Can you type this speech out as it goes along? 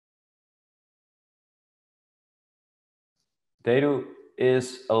TheyDo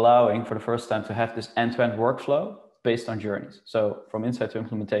is allowing for the first time to have this end-to-end workflow based on journeys. So from insight to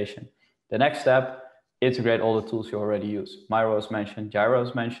implementation. The next step, integrate all the tools you already use. Miro is mentioned, Gyro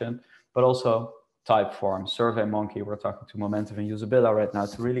is mentioned, but also Typeform, SurveyMonkey. We're talking to Momentive and Usabilla right now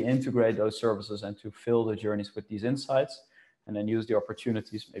to really integrate those services and to fill the journeys with these insights, and then use the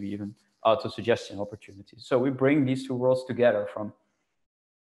opportunities, maybe even auto-suggestion opportunities. So we bring these two worlds together, from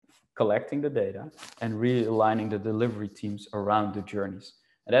collecting the data and realigning the delivery teams around the journeys.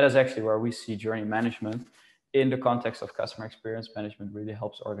 And that is actually where we see journey management in the context of customer experience management really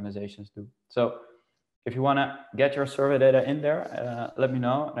helps organizations do. So if you want to get your survey data in there, let me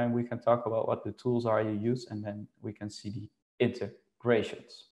know, and we can talk about what the tools are you use, and then we can see the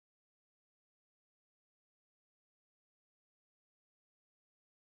integrations.